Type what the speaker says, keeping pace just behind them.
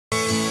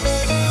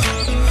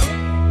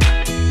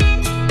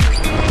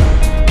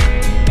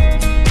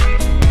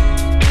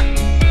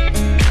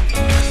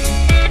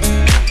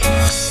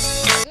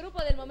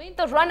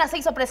Roana se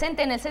hizo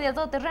presente en el serie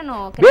Todo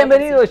Terreno.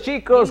 Bienvenidos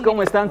chicos,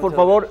 ¿cómo están? Por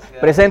favor,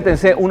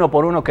 preséntense uno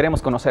por uno,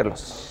 queremos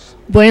conocerlos.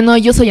 Bueno,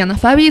 yo soy Ana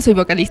Fabi, soy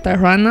vocalista de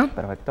Roana.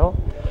 Perfecto.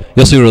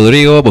 Yo soy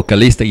Rodrigo,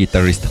 vocalista y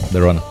guitarrista de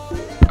Roana.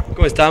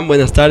 ¿Cómo están?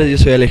 Buenas tardes,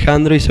 yo soy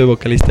Alejandro y soy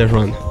vocalista de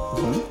Roana.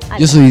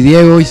 Yo soy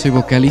Diego y soy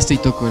vocalista y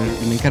toco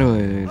me encargo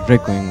del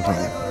reco en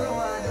Roana.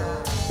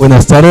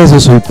 Buenas tardes, yo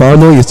soy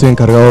Pablo y estoy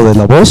encargado de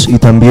la voz y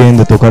también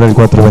de tocar el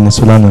cuatro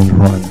venezolano en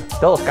Roana.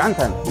 Todos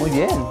cantan, muy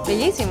bien.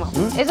 Bellísimo.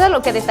 Eso es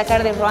lo que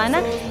destacar de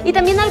Roana. Y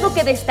también algo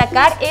que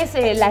destacar es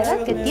la edad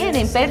que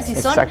tienen, Percy.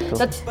 Son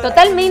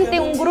totalmente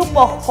un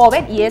grupo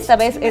joven, y esta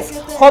vez es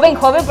joven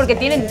porque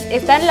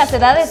están las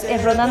edades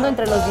rondando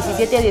entre los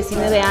 17 a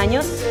 19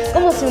 años.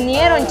 ¿Cómo se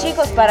unieron,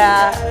 chicos,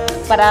 para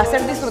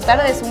hacer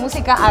disfrutar de su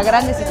música a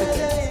grandes y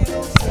pequeños?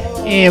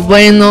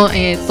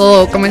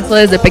 Todo comenzó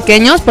desde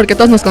pequeños, porque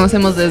todos nos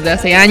conocemos desde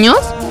hace años,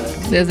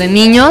 desde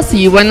niños,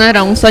 y bueno,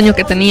 era un sueño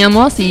que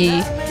teníamos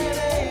y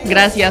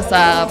gracias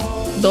a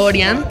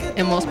Dorian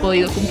hemos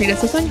podido cumplir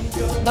ese sueño.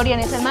 Dorian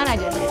es el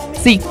manager.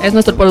 Sí, es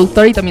nuestro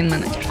productor y también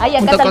manager. ¿Hay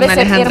acá tal vez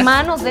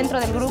hermanos dentro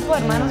del grupo?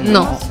 ¿Hermanos?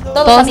 No,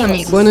 todos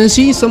amigos. Bueno, en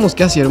sí somos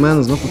casi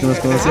hermanos, ¿no? Porque nos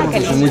conocemos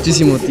hace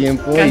muchísimo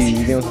tiempo y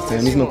vivimos hasta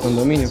el mismo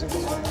condominio.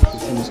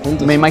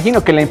 Me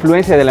imagino que la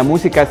influencia de la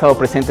música ha estado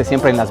presente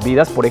siempre en las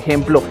vidas. Por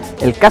ejemplo,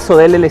 el caso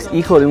de él es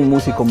hijo de un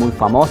músico muy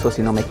famoso,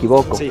 si no me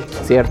equivoco, sí.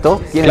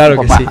 ¿Cierto? ¿Quién es tu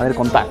papá? Sí. A ver,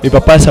 contá. Mi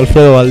papá es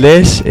Alfredo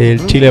Valdés,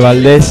 el Chile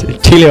Valdés,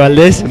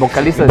 el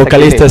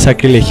vocalista de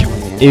Sacrilegio.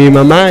 Y mi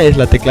mamá es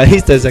la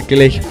tecladista de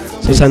Sacrilegio,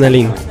 Susana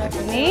Lino.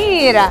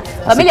 Mira,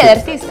 familia de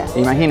artistas.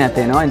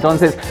 Imagínate, ¿no?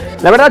 Entonces,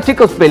 la verdad,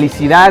 chicos,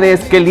 felicidades.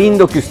 Qué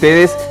lindo que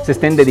ustedes se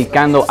estén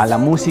dedicando a la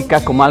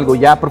música como algo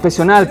ya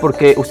profesional,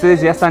 porque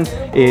ustedes ya están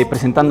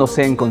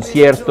presentándose en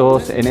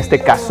conciertos. En este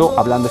caso,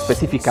 hablando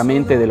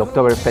específicamente del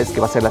Oktoberfest, que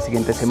va a ser la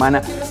siguiente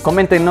semana.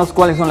 Coméntenos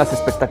cuáles son las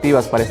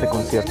expectativas para este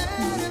concierto.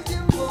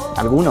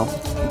 ¿Alguno?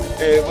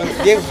 Bueno,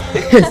 Diego.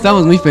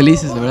 Estamos muy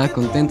felices, la verdad,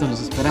 contentos.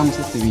 Los esperamos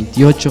este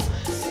 28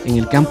 en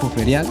el campo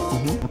ferial.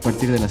 A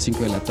partir de las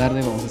 5 de la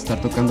tarde vamos a estar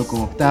tocando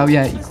con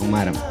Octavia y con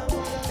Maram.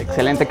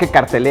 Excelente, qué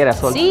cartelera,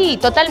 Sol. Sí,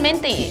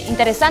 totalmente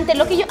interesante.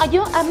 Lo que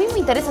a mí me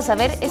interesa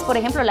saber es, por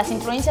ejemplo, las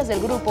influencias del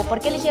grupo.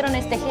 ¿Por qué eligieron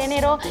este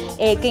género?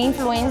 ¿Qué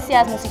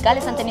influencias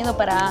musicales han tenido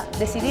para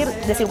decir,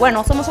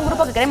 bueno, somos un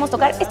grupo que queremos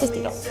tocar este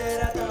estilo?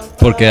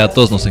 Porque a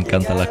todos nos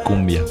encanta la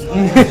cumbia.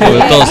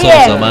 Porque todos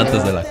somos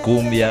amantes de la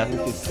cumbia.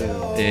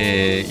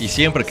 Y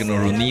siempre que nos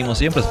reunimos,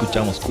 siempre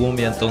escuchamos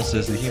cumbia.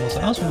 Entonces dijimos,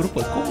 es un grupo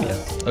de cumbia,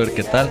 a ver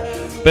qué tal.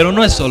 Pero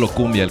no es solo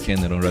cumbia el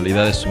género, en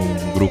realidad es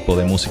un grupo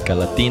de música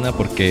latina,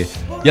 porque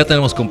ya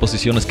tenemos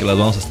composiciones que las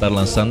vamos a estar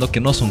lanzando, que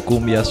no son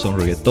cumbias, son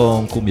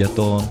reggaetón,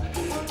 cumbiatón.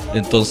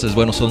 Entonces,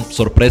 bueno, son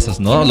sorpresas,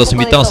 ¿no? Los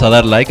invitamos a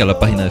dar like a la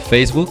página de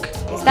Facebook.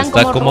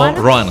 Está como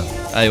Roana.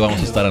 Ahí vamos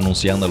a estar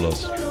anunciando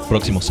los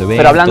próximos eventos.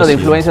 Pero hablando de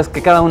influencias,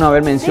 que cada uno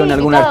mencione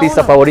algún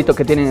artista favorito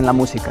que tienen en la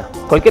música.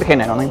 Cualquier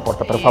género, no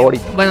importa, pero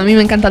favorito. Bueno, a mí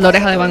me encanta La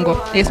Oreja de Van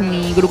Gogh, es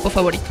mi grupo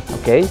favorito.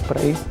 Ok, por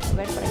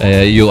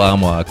ahí. Yo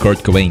amo a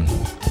Kurt Cobain.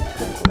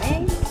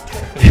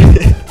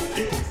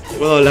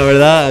 Bueno, la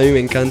verdad a mí me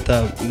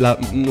encanta,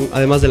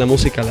 además de la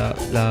música,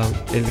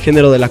 el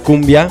género de la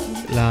cumbia,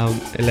 la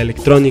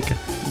electrónica,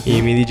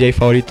 y mi DJ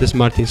favorito es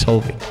Martin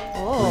Solveig.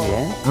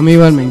 A mí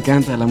igual me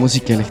encanta la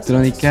música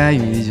electrónica y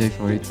mi DJ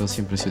favorito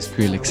siempre es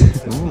Skrillex.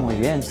 Muy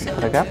bien,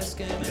 ¿por acá?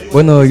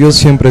 Bueno, yo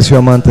siempre he sido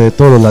amante de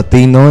todo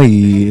latino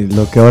y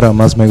lo que ahora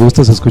más me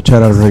gusta es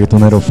escuchar al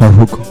reggaetonero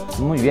Farruko.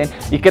 Muy bien.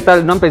 ¿Y qué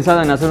tal? ¿No han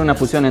pensado en hacer una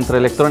fusión entre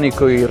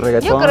electrónico y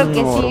reggaetón? Yo creo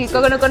que sí.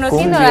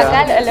 Conociendo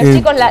acá a los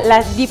chicos,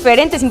 las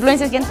diferentes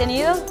influencias que han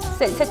tenido,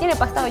 se tiene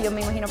pastado, yo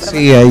me imagino.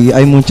 Sí,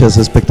 hay muchas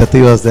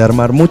expectativas de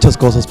armar muchas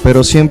cosas,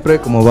 pero siempre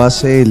como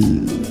base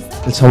el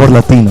sabor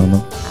latino,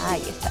 ¿no?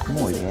 Ahí está.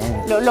 Muy bien.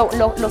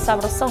 Lo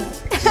sabrosón.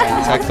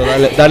 Exacto,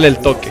 darle el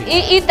toque.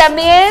 Y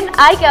también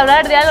hay que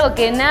hablar de algo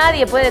que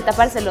nadie puede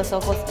taparse los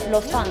ojos,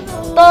 los fans.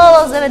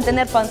 Todos deben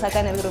tener fans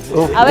acá en el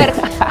grupo. A ver,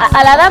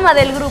 a la dama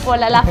del grupo,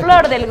 la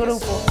flor del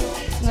grupo,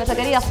 nuestra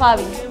querida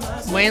Fabi.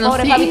 Bueno,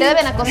 pobre sí. Fabi, te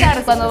deben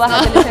acosar cuando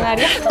bajas del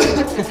escenario.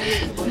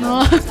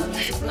 No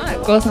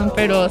acosan,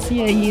 pero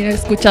sí ahí he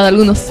escuchado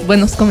algunos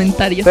buenos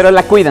comentarios. Pero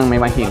la cuidan, me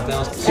imagino.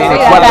 Sí,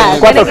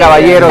 cuatro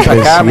caballeros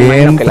acá, me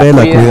imagino que la cuidan,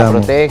 la cuidamos.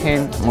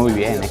 protegen. Muy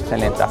bien,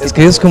 excelente. Es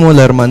que es como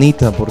la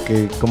hermanita,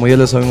 porque como ya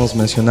les habíamos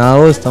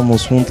mencionado,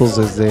 estamos juntos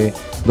desde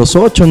los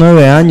 8 o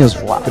 9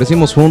 años. Wow.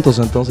 Crecimos juntos,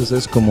 entonces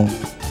es como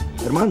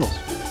hermanos.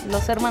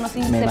 Los hermanos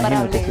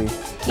inseparables.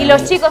 Sí. Y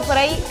los chicos por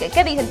ahí,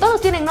 ¿qué dicen?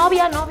 ¿Todos tienen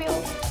novia, novio?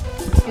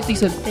 Yo estoy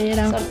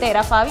soltera.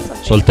 Soltera, Fabi.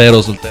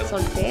 Soltero. Son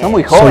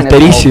muy jóvenes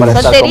para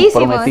estar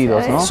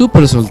comprometidos, ¿no?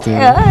 Súper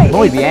soltero.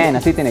 Muy bien,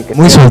 así tiene que ser.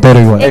 Muy soltero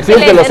igual.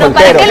 Excelente.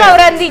 ¿Para qué lo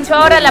habrán dicho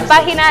ahora en la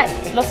página?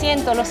 Lo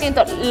siento.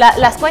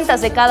 Las cuentas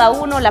de cada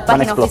uno, la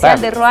página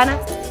oficial de Roana.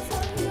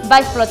 Va a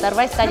explotar,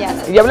 va a estallar.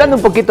 Y hablando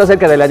un poquito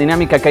acerca de la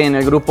dinámica que hay en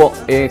el grupo,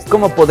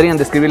 ¿cómo podrían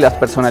describir las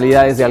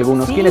personalidades de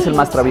algunos? Sí. ¿Quién es el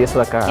más travieso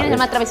de acá? ¿Quién es el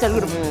más travieso del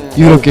grupo?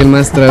 Yo creo que el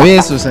más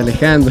travieso es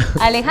Alejandro.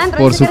 Alejandro,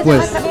 por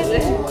supuesto.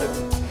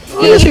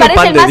 Y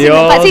parece el más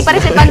sí,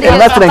 parece el pan de Dios. El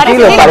más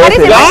tranquilo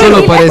parece.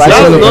 Solo parece.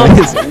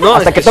 No,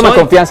 hasta que toma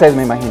confianza es,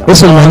 me imagino.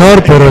 Es el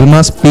menor, pero el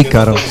más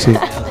pícaro, sí.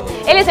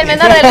 Él es el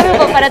menor del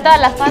grupo para todas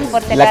las fans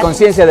por La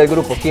conciencia del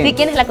grupo, ¿quién? ¿De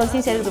quién es la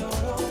conciencia del grupo?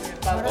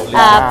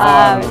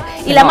 Pablo.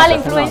 Y la mala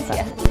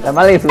influencia. La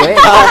mala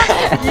influencia.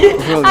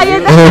 Ahí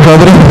está.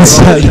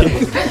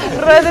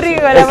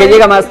 Rodrigo. El que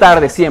llega más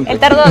tarde siempre. El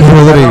tardoso.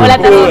 Rodrigo. O la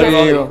tardosa.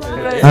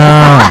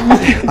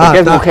 Que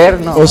es mujer,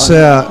 ¿no? O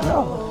sea,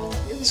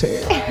 sí.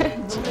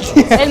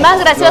 El más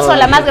gracioso o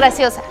la más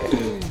graciosa.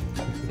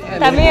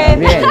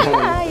 También.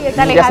 Ay, está Ya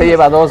se Alejandro.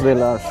 lleva 2 de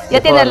las.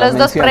 Ya tiene los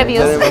 2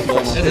 previos.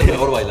 Es el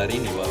mejor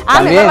bailarín igual.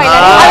 Mejor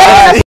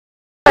bailarín.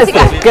 A ver,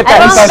 ¿qué tal?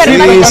 vamos a ver,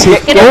 Sí, sí.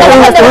 que nos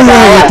vamos a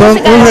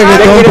Un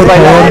reggaetón, por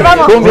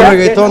favor. Un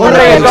reggaetón. Un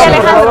reggaetón,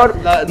 por favor.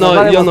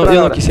 No, yo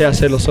no quisiera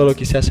hacerlo solo,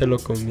 quisiera hacerlo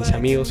con mis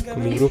amigos,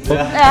 con mi grupo.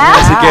 Ah.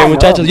 Así que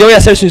muchachos, yo voy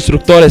a ser su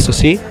instructor, eso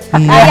sí. Ya.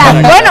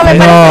 Bueno, me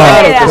parece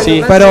buena idea.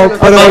 Sí. Pero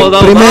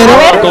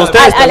primero, Con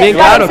ustedes también,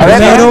 claro.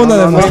 primero una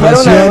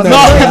demostración.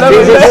 A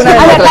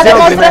ver, la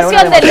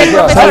demostración del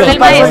profesor, del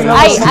maestro.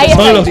 Ahí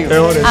está. Son los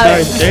peores, A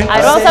ver, ¿saben qué? a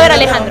ver, vamos a ver a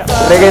Alejandro.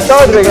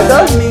 Reggaetón.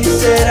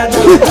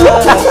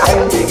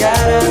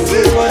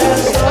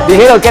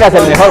 Dijeron que eras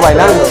el mejor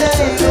bailando.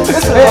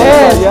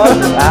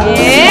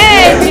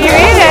 Bien, sí, mira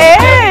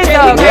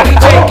eso.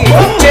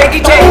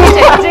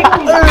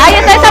 Ahí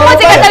está, esa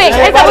música está bien,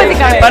 esa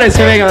música.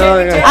 Parece, venga.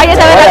 Ahí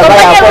está, a ver,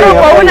 acompaña el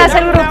grupo, únase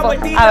al grupo.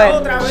 A ver.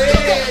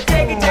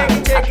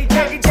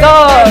 2.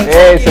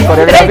 Eso,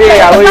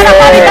 coreografía, muy bien.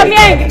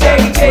 También.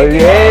 Muy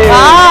bien.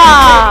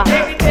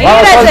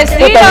 Mira ese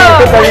estilo.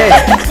 Tú también.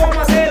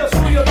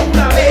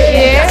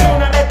 Bien.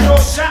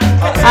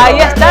 Ahí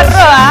está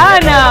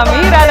Roana,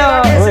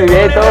 míralo. Muy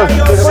bien, todos.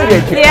 Muy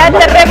bien, chicos. Ya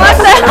te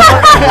remota.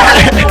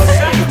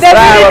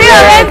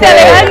 Definitivamente,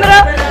 Alejandro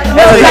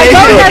nos sacó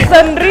una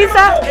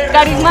sonrisa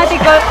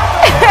carismático.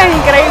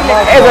 Increíble.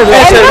 El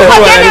grupo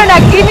tiene una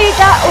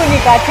química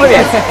única, chicos. Muy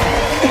bien.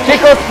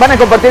 Chicos, van a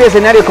compartir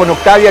escenario con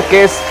Octavia,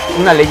 que es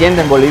una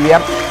leyenda en Bolivia.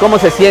 ¿Cómo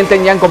se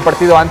sienten? ¿Ya han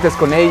compartido antes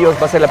con ellos?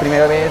 ¿Va a ser la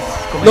primera vez?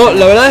 No,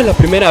 la verdad es la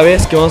primera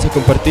vez que vamos a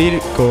compartir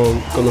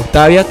con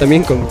Octavia,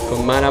 también con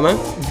Marama.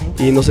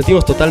 Y nos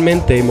sentimos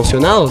totalmente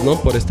emocionados, ¿no?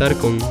 Por estar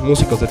con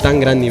músicos de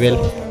tan gran nivel.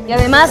 Y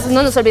además,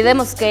 no nos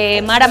olvidemos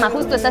que Marama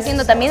justo está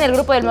haciendo también el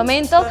grupo del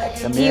momento.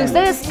 También. Y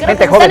ustedes creo Gente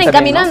que se joven están también,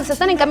 encaminando, ¿no? se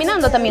están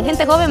encaminando también,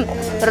 gente joven.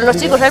 Pero los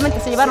chicos realmente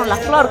se llevaron la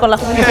flor con la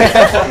juventud.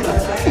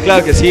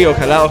 Claro que sí,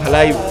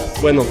 ojalá y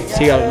bueno,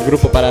 siga el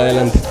grupo para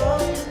adelante.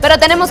 Pero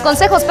tenemos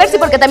consejos, Percy,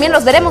 porque también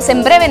los veremos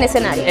en breve en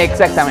escenario.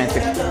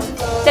 Exactamente.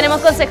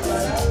 Tenemos consejos.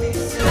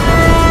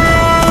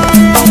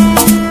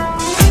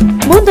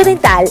 Mundo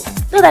Dental.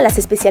 Todas las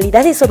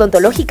especialidades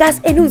odontológicas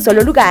en un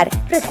solo lugar.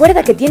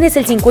 Recuerda que tienes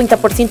el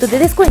 50% de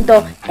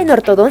descuento en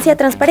ortodoncia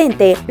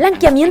transparente,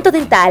 blanqueamiento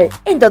dental,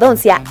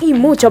 endodoncia y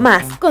mucho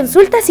más.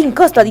 Consulta sin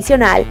costo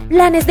adicional.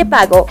 Planes de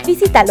pago.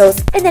 Visítalos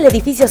en el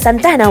edificio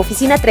Santana,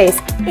 oficina 3,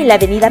 en la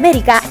Avenida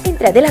América,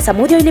 entre Adela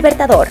Zamudio y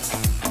Libertador.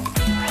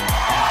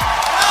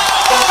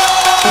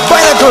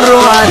 Baila con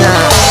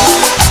Roana.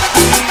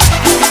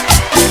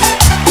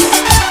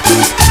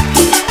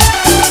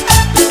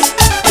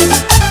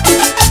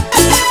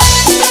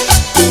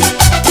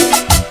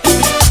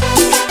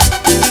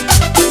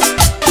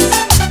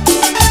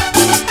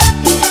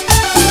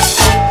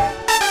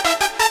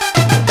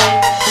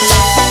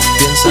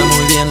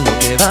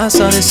 Vas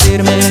a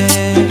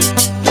decirme,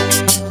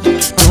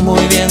 tú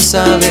muy bien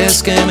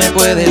sabes que me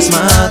puedes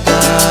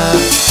matar.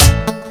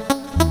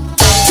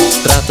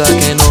 Trata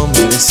que no me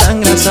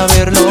desangra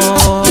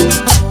saberlo,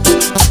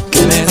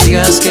 que me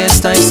digas que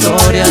esta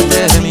historia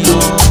terminó.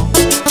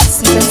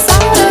 Si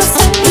pensaras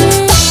en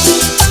mí,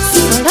 si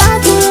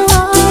fuera tu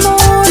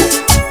amor,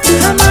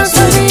 jamás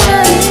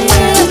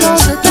olvidaría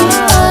los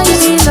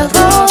detalles y las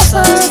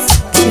rosas.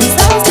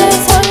 Piensas que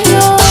soy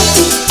yo,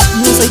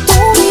 no soy tu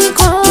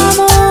único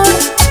amor.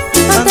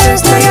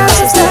 Antes traías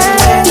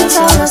estrellas,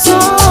 ahora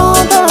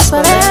son todas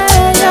para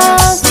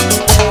ellas.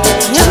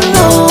 Ya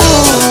no.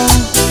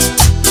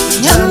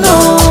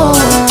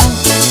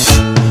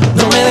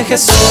 No me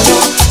dejes solo,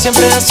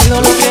 siempre has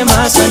sido lo que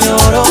más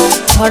añoro.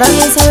 Ahora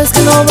bien sabes que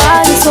no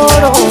vales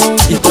oro,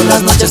 y por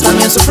las noches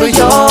también sufro y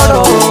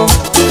lloro.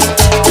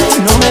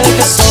 No me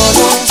dejes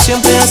solo,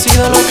 siempre has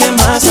sido lo que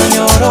más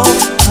añoro.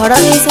 Ahora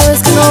bien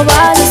sabes que no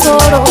vales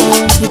oro,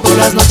 y por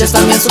las noches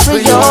también sufro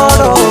y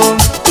lloro.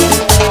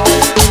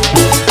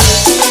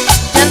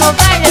 ya no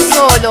bailes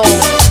solo.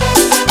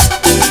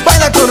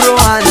 Baila con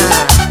Roana.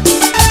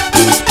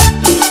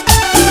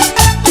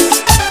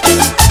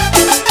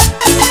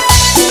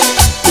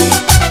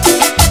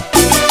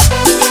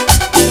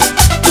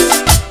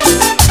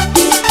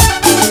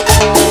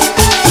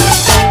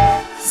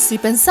 Si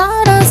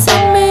pensaras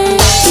en mí,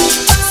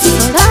 si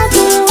fuera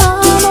tu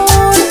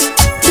amor,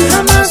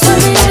 jamás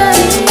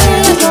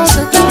olvidaría los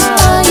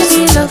detalles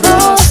y las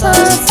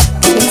rosas.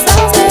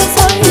 Piensas que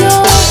soy yo,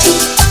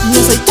 no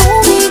soy tu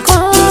único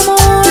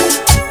amor.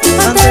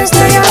 Antes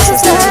traías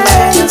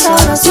estrellas,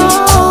 ahora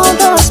son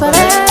todas para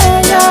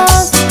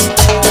ellas.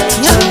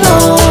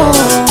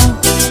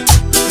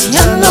 Ya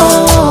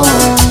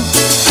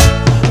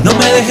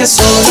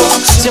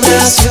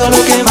sido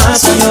lo que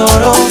más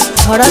añoro.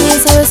 Ahora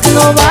bien sabes que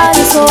no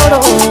vales oro.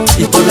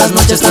 Y por las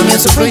noches también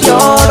sufro y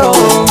lloro.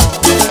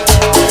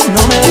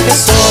 No me dejes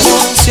solo,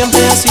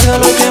 siempre has sido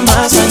lo que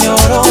más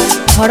añoro.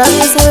 Ahora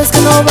bien sabes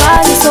que no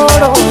vales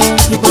oro.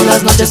 Y por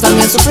las noches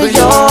también sufro y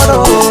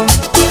lloro.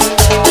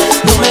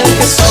 No me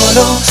dejes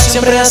solo,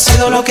 siempre has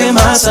sido lo que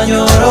más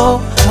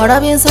añoro. Ahora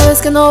bien sabes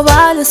que no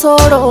vales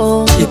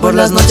oro. Y por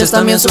las noches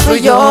también sufro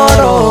y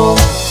lloro.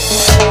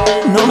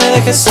 No me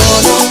dejes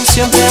solo,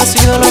 siempre has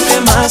sido lo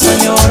que más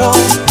añoro.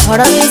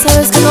 Ahora bien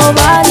sabes que no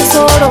vales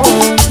oro.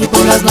 Y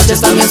por las noches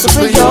también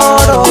sufro y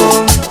lloro.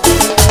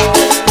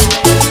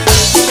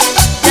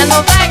 Ya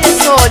no bailes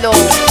solo.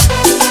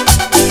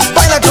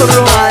 Baila con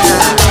Roana.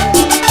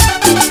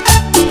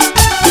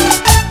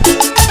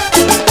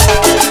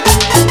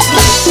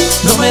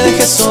 No me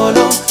dejes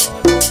solo,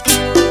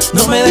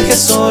 no me dejes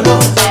solo.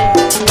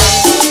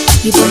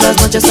 Y por las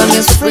noches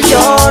también sufro y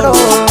lloro.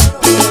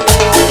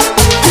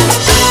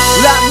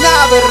 La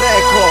nave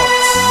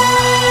Records.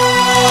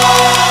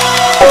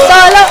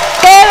 Solo,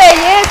 qué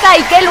belleza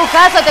y qué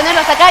lujazo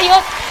tenerlos acá. Yo,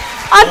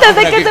 antes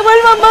de que se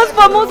vuelvan más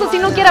famosos y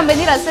no quieran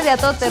venir al sede a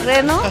Todo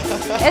Terreno.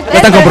 Ya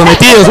están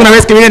comprometidos, una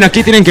vez que vienen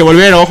aquí tienen que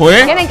volver, ojo,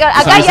 Tienen que,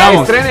 acá ya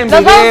estrenen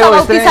los vamos a video,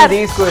 bautizar.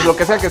 estrenen discos, lo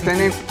que sea que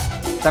estrenen.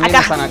 También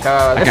Acá. están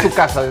acá, es su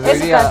casa, desde Es hoy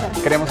su día casa.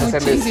 queremos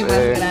hacerles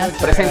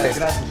presentes.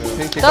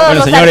 Sí, chicos. Todos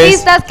los señores,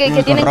 artistas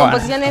que tienen Roana.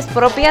 composiciones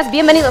propias,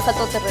 bienvenidos a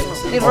Todo Terreno.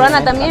 Y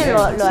Roana también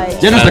lo ha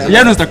hecho.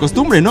 Ya nuestra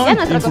costumbre, ¿no? Ya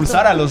nuestra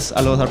Impulsar a los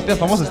artistas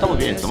famosos, estamos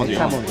bien. Solo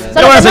Pero que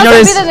bueno, no se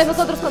señores. olviden de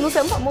nosotros cuando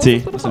sean famosos.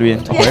 Sí, no se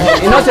olviden.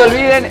 Y no se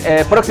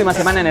olviden, próxima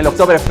semana en el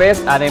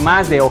Oktoberfest,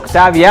 además de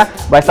Octavia,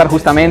 va a estar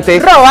justamente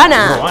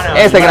Roana.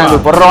 Este gran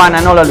grupo,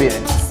 Roana, no lo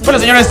olviden. Bueno,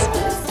 señores,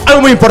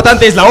 algo muy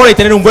importante es la hora y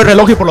tener un buen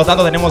reloj y por lo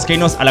tanto tenemos que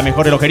irnos a la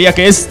mejor relojería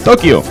que es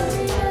Tokio.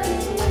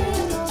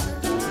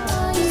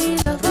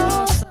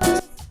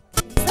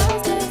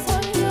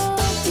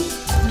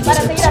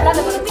 Para seguir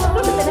hablando con los chicos,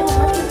 creo que tenemos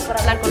más tiempo para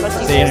hablar con los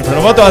chicos. Sí, en el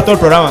promoto todo el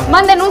programa.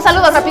 Manden un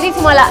saludo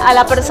rapidísimo a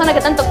la persona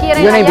que tanto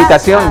quieren. Y una allá.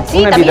 invitación, Sí,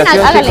 una también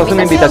invitación, hagan la chicos,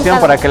 una invitación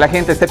claro. para que la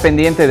gente esté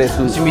pendiente de sus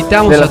Los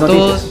invitamos de a las todos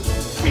noticias.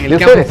 en ¿De el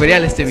campo ustedes?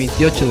 ferial este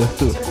 28 de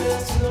octubre.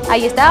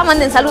 Ahí está,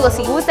 manden saludos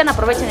si gustan,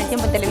 aprovechen el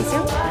tiempo en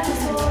televisión.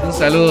 Un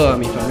saludo a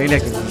mi familia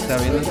que nos está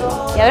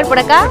viendo. Y a ver por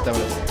acá,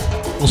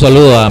 Un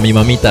saludo a mi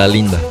mamita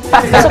linda.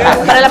 eso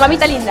para la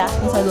mamita linda.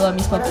 Un saludo a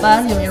mis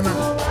papás y a mi hermano.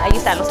 Ahí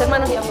están, los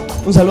hermanos y a papá.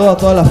 Un saludo a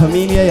toda la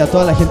familia y a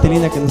toda la gente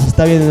linda que nos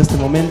está viendo en este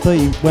momento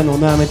y bueno,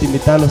 nuevamente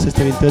invitarlos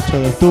este 28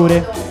 de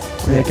octubre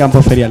en el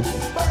campo ferial.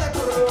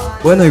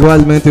 Bueno,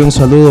 igualmente un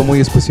saludo muy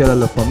especial a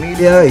la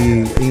familia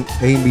e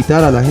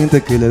invitar a la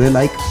gente que le dé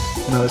like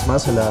una vez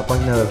más a la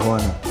página de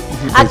Roana.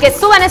 A que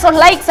suban esos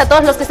likes a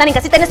todos los que están en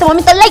casita en este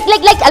momento.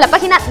 Like a la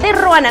página de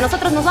Roana.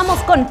 Nosotros nos vamos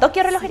con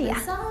Tokio Relojería.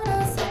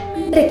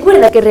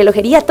 Recuerda que en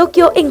Relojería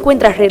Tokio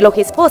encuentras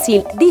relojes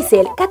Fossil,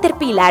 Diesel,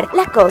 Caterpillar,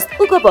 Lacoste,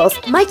 Hugo Boss,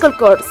 Michael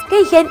Kors,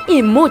 Keigen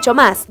y mucho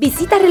más.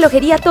 Visita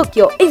Relojería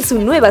Tokio en su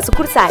nueva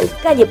sucursal,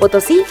 calle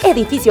Potosí,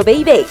 edificio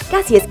B&B,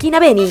 casi esquina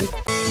Beni.